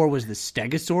number 4 was the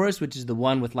Stegosaurus, which is the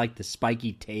one with like the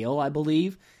spiky tail, I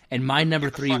believe. And my number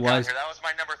 3 was... That was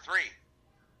my number 3.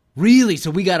 Really?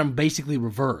 So we got them basically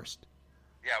reversed.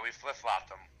 Yeah, we flip-flopped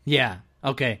them. Yeah,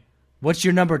 okay. What's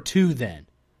your number 2 then?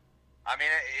 I mean,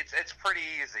 it's pretty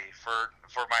easy for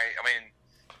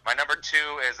my number 2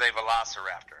 is a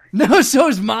Velociraptor. No, so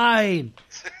is mine.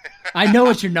 I know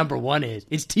what your number 1 is.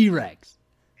 It's T-Rex.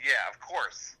 Yeah, of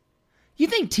course. You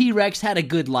think T-Rex had a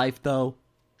good life, though?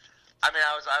 I mean,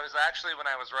 I was actually, when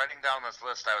I was writing down this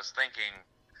list, I was thinking,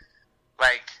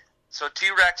 like, so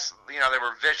T-Rex, you know, they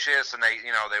were vicious and they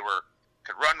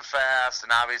could run fast,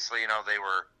 and obviously, you know, they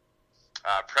were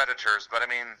predators. But I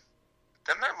mean,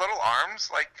 didn't their little arms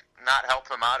not help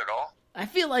them out at all? I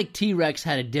feel like T-Rex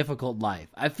had a difficult life.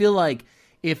 I feel like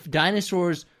if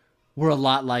dinosaurs were a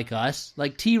lot like us,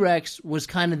 like T-Rex was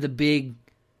kind of the big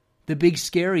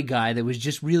scary guy that was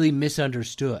just really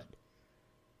misunderstood.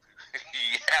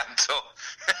 Yeah,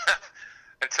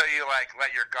 until you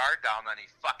let your guard down, then he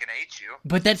fucking ate you.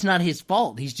 But that's not his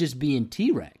fault. He's just being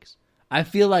T-Rex. I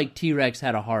feel like T-Rex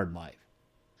had a hard life.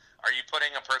 Are you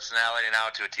putting a personality now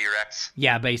to a T-Rex?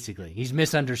 Yeah, basically. He's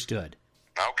misunderstood.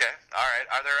 Okay, all right.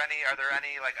 Are there any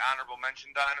honorable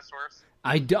mention dinosaurs?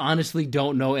 I honestly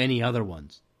don't know any other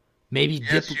ones. Maybe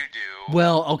yes, you do.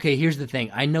 Well, okay, here's the thing.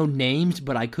 I know names,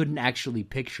 but I couldn't actually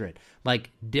picture it. Like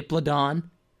Diplodon,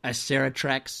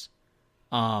 Acerotrex,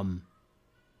 Now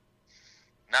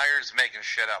you're just making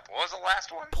shit up. What was the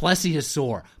last one?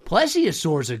 Plesiosaur.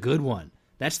 Plesiosaur's a good one.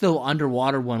 That's the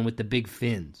underwater one with the big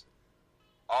fins.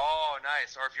 Oh,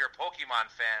 nice. Or if you're a Pokemon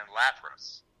fan,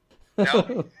 Lapras.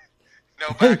 No? No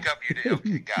backup, you do.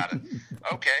 Okay, got it.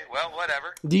 Okay, well,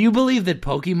 whatever. Do you believe that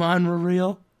Pokemon were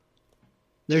real?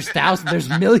 There's there's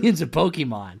millions of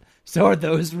Pokemon. So are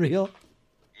those real?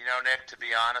 You know, Nick, to be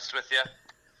honest with you, you're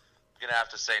going to have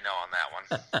to say no on that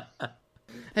one.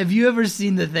 Have you ever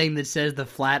seen the thing that says the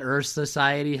Flat Earth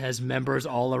Society has members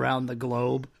all around the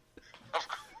globe? Of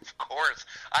course.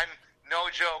 No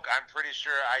joke, I'm pretty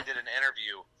sure I did an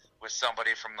interview with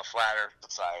somebody from the Flat Earth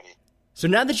Society. So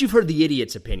now that you've heard the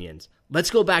idiot's opinions,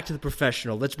 let's go back to the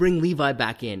professional. Let's bring Levi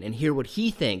back in and hear what he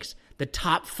thinks the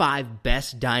top 5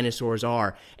 best dinosaurs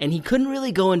are. And he couldn't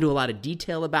really go into a lot of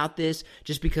detail about this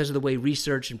just because of the way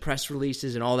research and press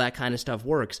releases and all that kind of stuff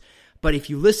works. But if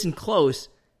you listen close,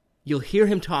 you'll hear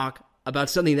him talk about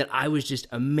something that I was just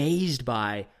amazed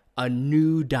by, a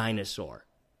new dinosaur.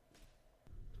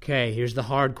 Okay, here's the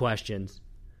hard questions.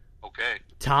 Okay.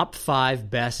 Top 5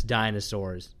 best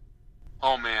dinosaurs.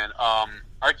 Oh, man.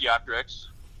 Archaeopteryx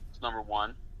is number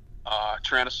 1.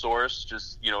 Tyrannosaurus,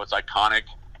 just, it's iconic.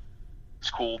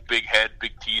 It's cool. Big head,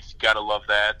 big teeth. Gotta love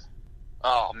that.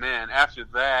 Oh, man. After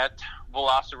that,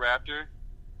 Velociraptor.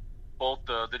 Both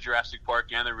the Jurassic Park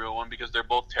and the real one, because they're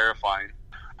both terrifying.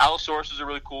 Allosaurus are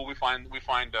really cool. We found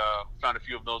a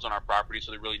few of those on our property,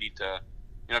 so they really need to...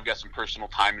 I've got some personal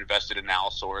time invested in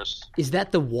Allosaurus. Is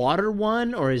that the water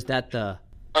one, or is that the...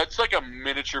 It's like a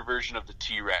miniature version of the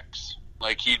T-Rex.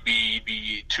 Like, he'd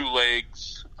be 2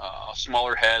 legs,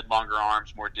 smaller head, longer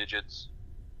arms, more digits.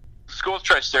 Let's go with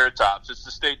Triceratops. It's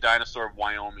the state dinosaur of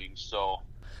Wyoming, so...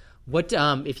 What,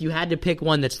 if you had to pick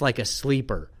one that's like a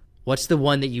sleeper, what's the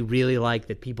one that you really like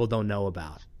that people don't know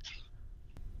about?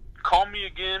 Call me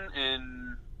again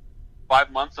in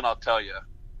 5 months and I'll tell you.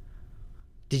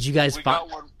 Did you guys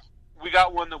find... We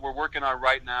got one that we're working on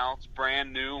right now. It's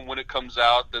brand new, and when it comes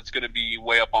out, that's going to be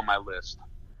way up on my list.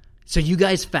 So you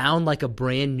guys found like a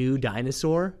brand new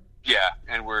dinosaur? Yeah,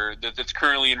 and it's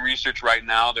currently in research right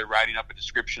now. They're writing up a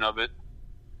description of it.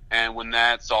 And when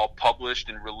that's all published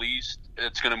and released,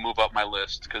 it's going to move up my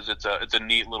list because it's a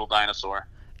neat little dinosaur.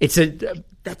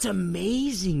 That's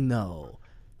amazing though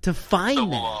to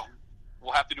find that.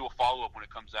 We'll have to do a follow-up when it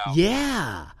comes out.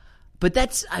 Yeah, but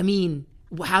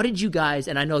how did you guys?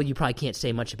 And I know you probably can't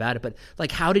say much about it, but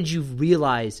like, how did you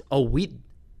realize? Oh, we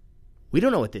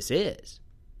don't know what this is.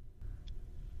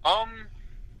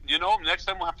 Next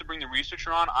time we'll have to bring the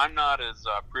researcher on. I'm not as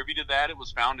privy to that. It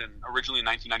was found originally in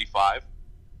 1995.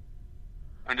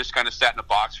 And just kind of sat in a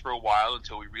box for a while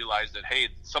until we realized that, hey,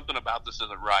 something about this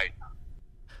isn't right.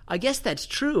 I guess that's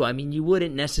true. I mean, you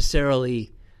wouldn't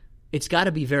necessarily – it's got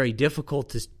to be very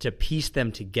difficult to piece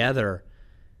them together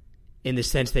in the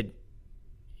sense that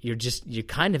you're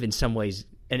kind of in some ways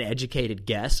an educated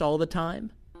guess all the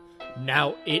time.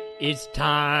 Now it is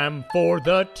time for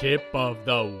the tip of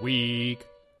the week.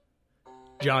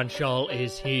 John Shull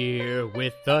is here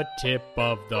with the tip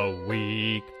of the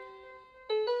week.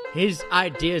 His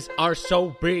ideas are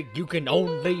so big you can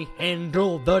only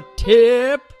handle the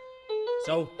tip.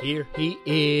 So here he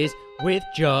is with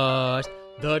just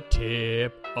the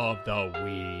tip of the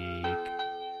week.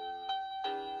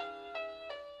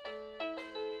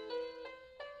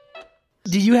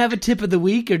 Do you have a tip of the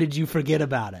week, or did you forget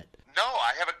about it? No,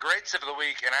 I have a great tip of the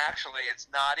week, and actually it's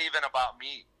not even about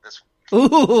me this week.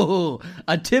 Ooh,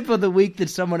 a tip of the week that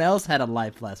someone else had a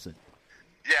life lesson.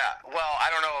 Yeah, well, I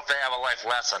don't know if they have a life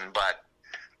lesson, but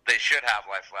they should have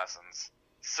life lessons.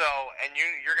 So, and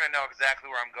you're going to know exactly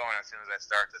where I'm going as soon as I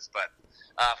start this, but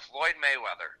Floyd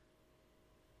Mayweather,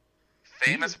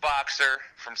 famous boxer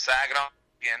from Saginaw,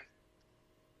 Michigan,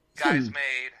 guy's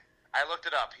made, I looked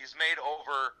it up, he's made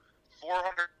over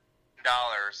 $400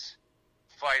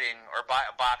 fighting, or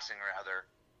boxing rather,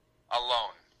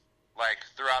 alone, like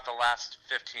throughout the last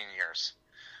 15 years.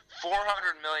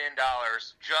 $400 million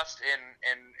just in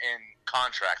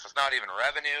contracts. It's not even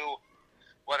revenue,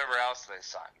 whatever else they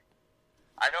sign.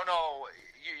 I don't know.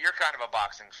 You're kind of a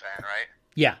boxing fan, right?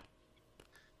 Yeah.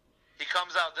 He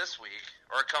comes out this week,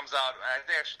 or it comes out, I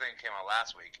actually think it came out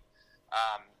last week,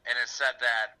 and it said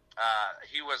that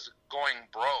he was going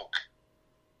broke.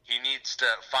 He needs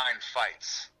to find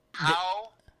fights.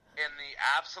 How in the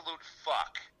absolute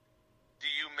fuck do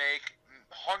you make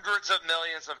hundreds of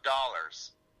millions of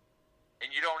dollars and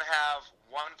you don't have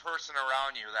one person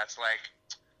around you that's like,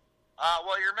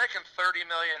 well, you're making $30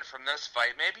 million from this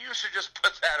fight. Maybe you should just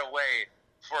put that away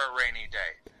for a rainy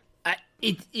day.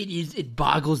 It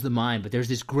boggles the mind, but there's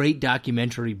this great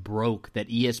documentary, Broke, that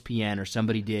ESPN or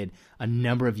somebody did a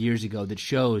number of years ago that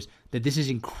shows that this is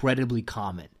incredibly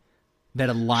common, that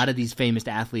a lot of these famous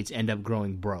athletes end up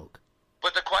growing broke.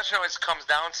 But the question always comes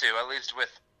down to, at least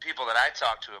with people that I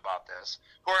talk to about this,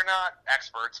 who are not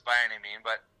experts by any means,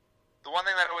 but the one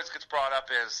thing that always gets brought up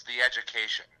is the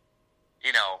education.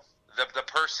 You know, the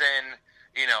person,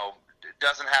 you know,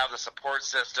 doesn't have the support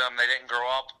system. They didn't grow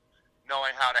up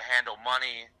knowing how to handle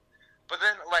money. But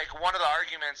then, like, one of the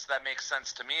arguments that makes sense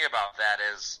to me about that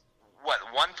is, 1%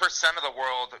 of the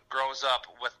world grows up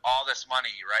with all this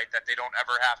money, right, that they don't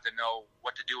ever have to know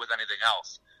what to do with anything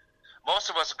else. Most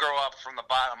of us grow up from the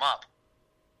bottom up.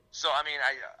 So, I mean,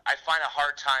 I find a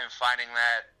hard time finding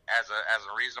that as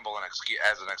a reasonable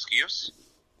excuse.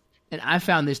 And I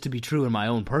found this to be true in my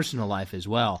own personal life as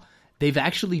well. They've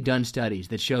actually done studies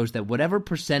that shows that whatever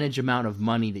percentage amount of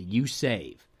money that you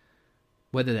save,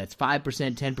 whether that's 5%,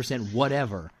 10%,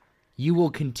 whatever, you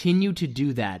will continue to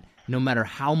do that no matter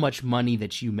how much money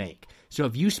that you make. So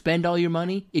if you spend all your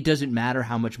money, it doesn't matter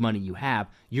how much money you have,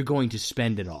 you're going to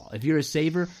spend it all. If you're a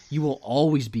saver, you will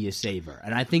always be a saver.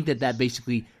 And I think that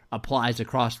basically applies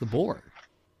across the board.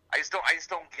 I just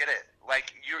don't get it.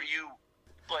 Like,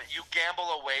 but you gamble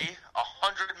away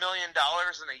 $100 million in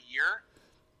a year?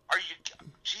 Are you,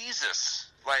 Jesus?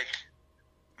 Like,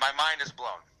 my mind is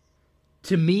blown.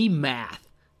 To me, math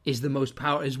is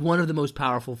one of the most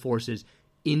powerful forces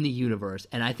in the universe,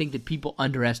 and I think that people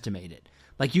underestimate it.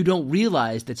 Like, you don't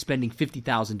realize that spending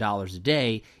 $50,000 a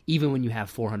day, even when you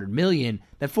have $400 million,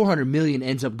 that $400 million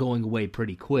ends up going away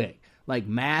pretty quick. Like,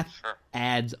 math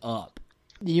adds up.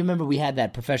 You remember we had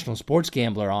that professional sports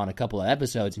gambler on a couple of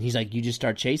episodes, and he's like, you just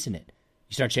start chasing it.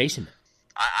 You start chasing it.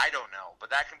 I don't know, but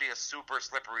that can be a super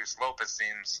slippery slope, it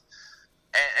seems.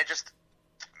 And just,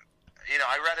 you know,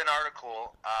 I read an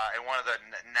article in one of the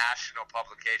national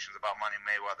publications about Money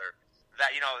Mayweather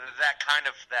that, you know, that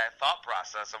thought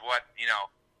process of what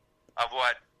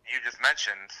you just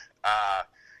mentioned,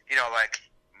 you know, like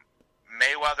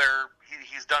Mayweather,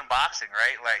 he's done boxing,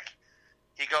 right? Like,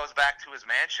 he goes back to his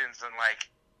mansions and,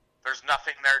 like, there's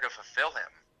nothing there to fulfill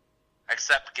him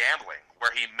except gambling,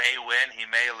 where he may win, he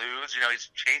may lose. You know,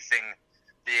 he's chasing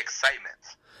the excitement.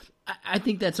 I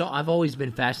think that's all. I've always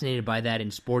been fascinated by that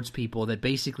in sports people, that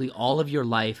basically all of your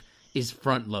life is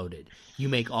front-loaded. You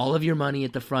make all of your money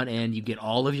at the front end, you get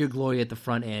all of your glory at the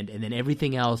front end, and then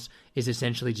everything else is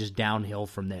essentially just downhill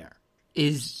from there.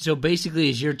 So basically,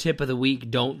 is your tip of the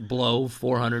week, don't blow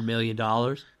 $400 million? Yeah,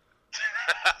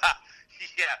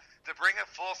 to bring it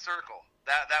full circle,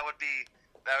 that would be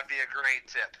a great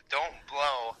tip. Don't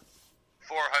blow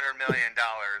 $400 million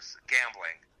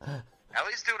gambling. At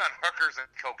least do it on hookers and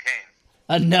cocaine.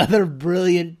 Another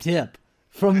brilliant tip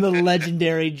from the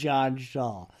legendary John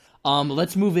Shaw.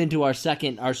 Let's move into our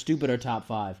stupid or top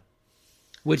 5,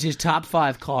 which is top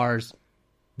 5 cars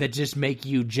that just make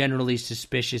you generally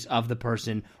suspicious of the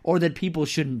person, or that people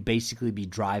shouldn't basically be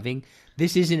driving.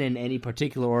 This isn't in any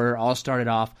particular order. I'll start it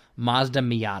off. Mazda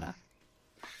Miata.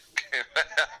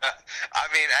 I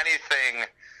mean, anything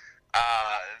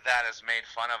that is made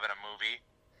fun of in a movie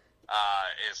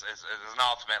is an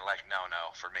ultimate, like, no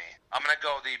for me. I'm going to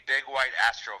go the big white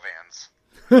Astro vans.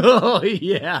 Oh,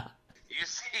 yeah. You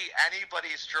see anybody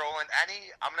strolling,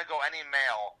 I'm going to go any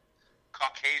male,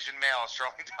 Caucasian male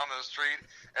strolling down the street,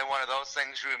 and one of those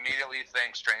things you immediately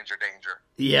think stranger danger.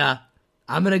 Yeah.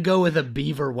 I'm going to go with a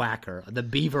Beaver Whacker, the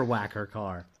Beaver Whacker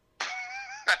car.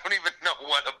 I don't even know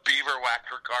what a Beaver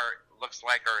Whacker car looks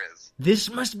like or is. This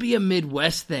must be a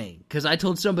Midwest thing, because I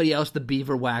told somebody else the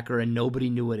Beaver Whacker and nobody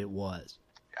knew what it was.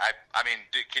 I mean,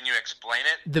 can you explain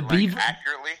it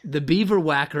accurately? The Beaver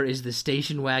Whacker is the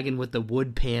station wagon with the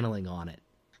wood paneling on it.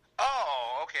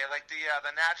 Oh, okay, like the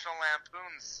National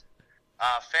Lampoon's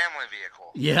family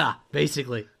vehicle. Yeah,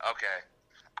 basically. Okay.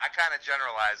 I kind of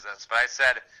generalized this, but I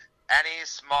said any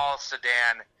small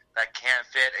sedan that can't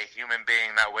fit a human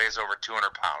being that weighs over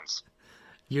 200 pounds.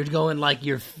 You're going like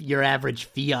your average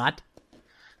Fiat?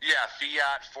 Yeah,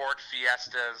 Fiat, Ford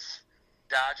Fiestas,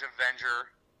 Dodge Avenger,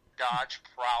 Dodge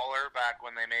Prowler back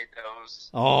when they made those.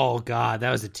 Oh, God,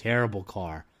 that was a terrible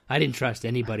car. I didn't trust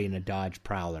anybody in a Dodge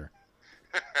Prowler.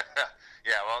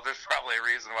 Yeah, well, there's probably a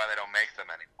reason why they don't make them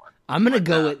anymore. I'm going to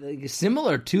go with,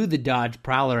 similar to the Dodge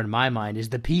Prowler in my mind, is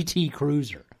the PT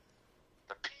Cruiser.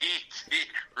 The PT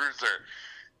Cruiser.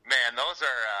 Man, those are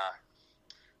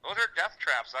death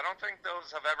traps. I don't think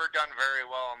those have ever done very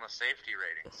well on the safety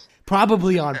ratings.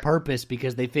 Probably on purpose,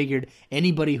 because they figured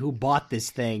anybody who bought this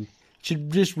thing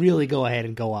should just really go ahead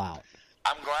and go out.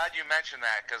 I'm glad you mentioned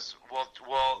that, because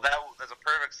that's a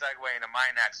perfect segue into my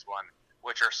next one,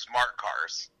 which are smart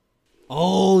cars.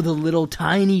 Oh, the little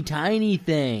tiny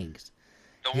things.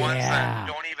 The ones that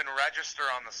don't even register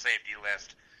on the safety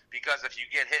list, because if you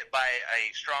get hit by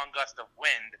a strong gust of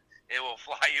wind, it will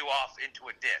fly you off into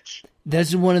a ditch.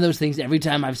 That's one of those things, every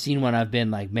time I've seen one, I've been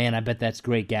like, man, I bet that's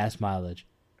great gas mileage.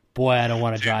 Boy, I don't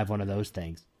want to drive one of those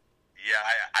things. Yeah,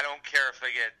 I don't care if they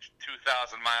get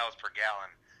 2,000 miles per gallon.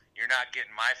 You're not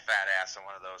getting my fat ass on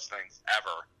one of those things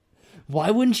ever.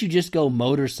 Why wouldn't you just go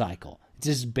motorcycle? It's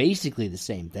just basically the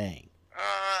same thing.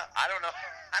 I don't know.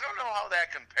 I don't know how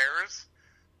that compares,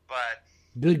 but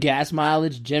good gas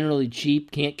mileage, generally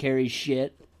cheap, can't carry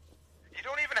shit. You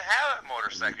don't even have a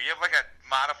motorcycle. You have like a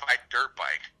modified dirt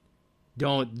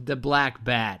bike. The Black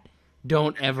Bat.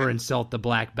 Don't ever insult the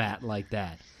Black Bat like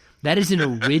that. That is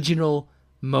an original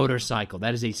motorcycle.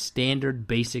 That is a standard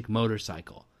basic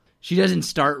motorcycle. She doesn't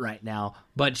start right now,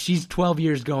 but she's 12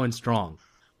 years going strong.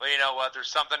 Well, you know what?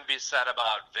 There's something to be said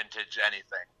about vintage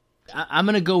anything. I'm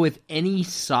going to go with any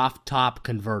soft top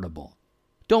convertible.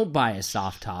 Don't buy a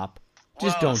soft top.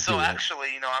 Just don't do it. So actually,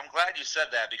 I'm glad you said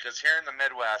that, because here in the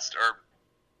Midwest, or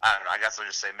I don't know, I guess I'll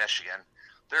just say Michigan,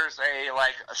 there's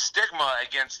a stigma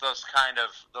against those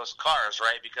cars,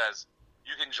 right? Because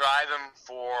you can drive them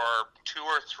for 2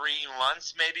 or 3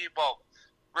 months, maybe. Well,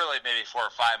 really, maybe 4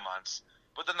 or 5 months.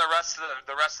 But then the rest of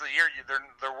the year,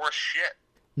 they're worse shit.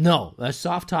 No, a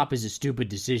soft top is a stupid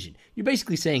decision. You're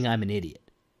basically saying I'm an idiot.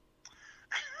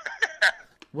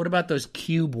 What about those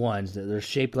cube ones that they're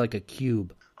shaped like a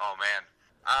cube? Oh man!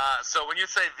 So when you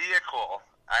say vehicle,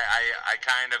 I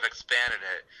kind of expanded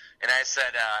it, and I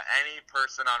said any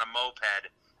person on a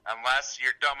moped, unless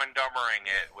you're Dumb and Dumbering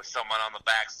it with someone on the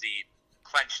back seat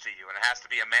clenched to you, and it has to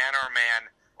be a man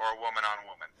or a woman on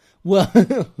woman. Well,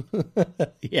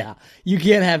 yeah, you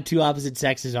can't have two opposite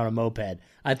sexes on a moped.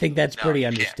 I think that's pretty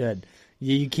understood.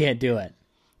 You can't do it.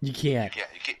 You can't.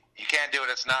 You can't do it.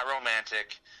 It's not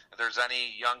romantic. If there's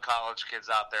any young college kids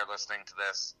out there listening to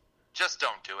this, just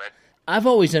don't do it. I've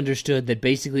always understood that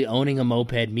basically owning a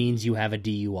moped means you have a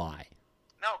DUI.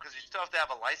 No, because you still have to have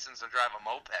a license to drive a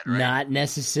moped, right? Not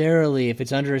necessarily. If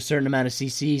it's under a certain amount of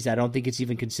cc's, I don't think it's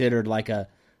even considered like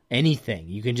anything.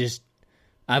 You can just...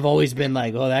 I've always been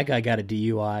like, oh, that guy got a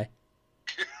DUI.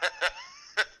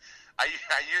 I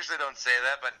usually don't say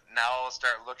that, but now I'll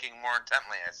start looking more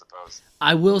intently, I suppose.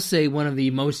 I will say one of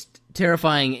the most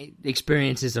terrifying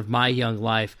experiences of my young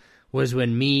life was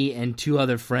when me and 2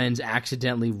 other friends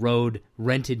accidentally rode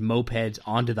rented mopeds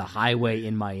onto the highway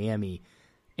in Miami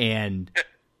and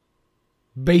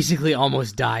basically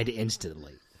almost died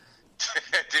instantly.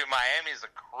 Dude, Miami's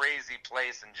a crazy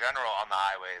place in general on the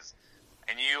highways.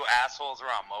 And you assholes are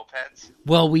on mopeds?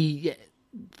 Well, we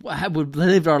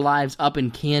lived our lives up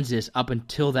in Kansas up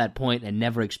until that point and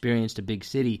never experienced a big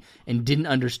city and didn't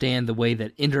understand the way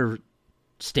that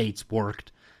interstates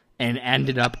worked and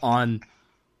ended up on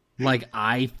like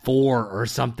I-4 or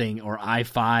something or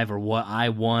I-5 or what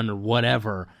I-1 or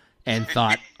whatever and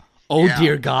thought, oh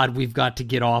dear God, we've got to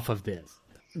get off of this.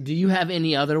 Do you have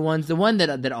any other ones? The one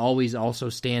that always also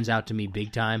stands out to me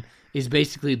big time is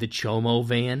basically the Chomo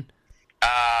van.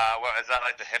 What, is that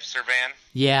like the hipster van?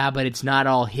 Yeah, but it's not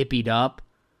all hippied up.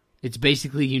 It's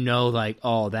basically, like,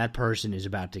 oh, that person is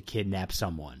about to kidnap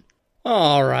someone.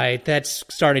 All right, that's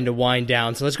starting to wind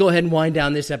down. So let's go ahead and wind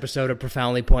down this episode of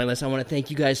Profoundly Pointless. I want to thank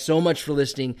you guys so much for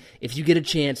listening. If you get a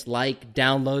chance, like,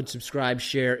 download, subscribe,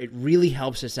 share. It really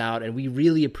helps us out, and we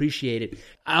really appreciate it.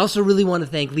 I also really want to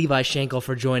thank Levi Schenkel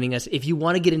for joining us. If you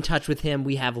want to get in touch with him,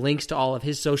 we have links to all of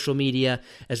his social media,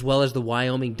 as well as the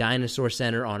Wyoming Dinosaur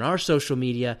Center on our social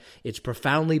media. It's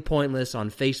Profoundly Pointless on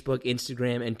Facebook,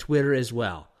 Instagram, and Twitter as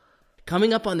well.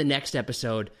 Coming up on the next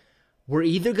episode, we're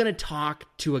either going to talk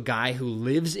to a guy who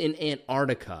lives in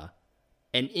Antarctica,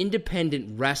 an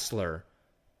independent wrestler,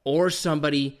 or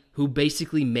somebody who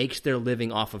basically makes their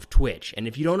living off of Twitch. And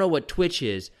if you don't know what Twitch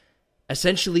is,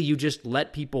 essentially you just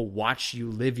let people watch you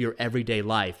live your everyday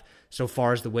life, so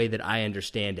far as the way that I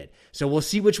understand it. So we'll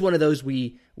see which one of those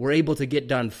we were able to get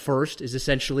done first is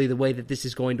essentially the way that this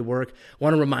is going to work. I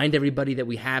want to remind everybody that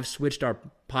we have switched our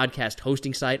podcast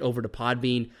hosting site over to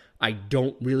Podbean. I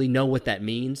don't really know what that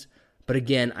means. But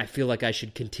again, I feel like I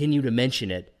should continue to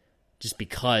mention it just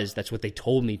because that's what they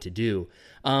told me to do.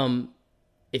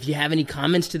 If you have any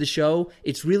comments to the show,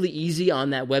 it's really easy on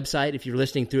that website if you're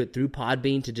listening through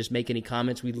Podbean to just make any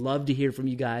comments. We'd love to hear from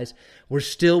you guys. We're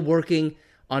still working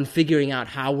on figuring out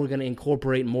how we're going to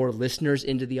incorporate more listeners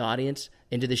into the audience,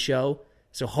 into the show.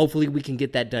 So hopefully we can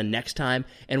get that done next time.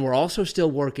 And we're also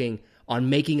still working on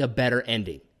making a better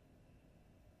ending.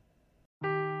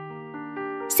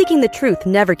 Seeking the truth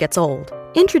never gets old.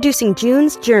 Introducing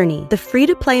June's Journey, the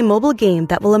free-to-play mobile game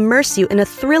that will immerse you in a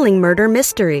thrilling murder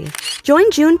mystery. Join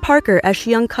June Parker as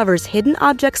she uncovers hidden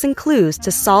objects and clues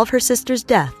to solve her sister's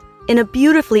death in a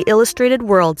beautifully illustrated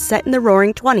world set in the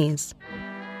Roaring 20s.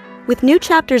 With new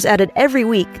chapters added every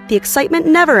week, the excitement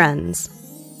never ends.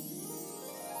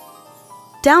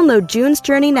 Download June's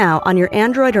Journey now on your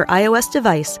Android or iOS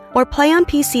device or play on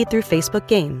PC through Facebook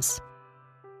Games.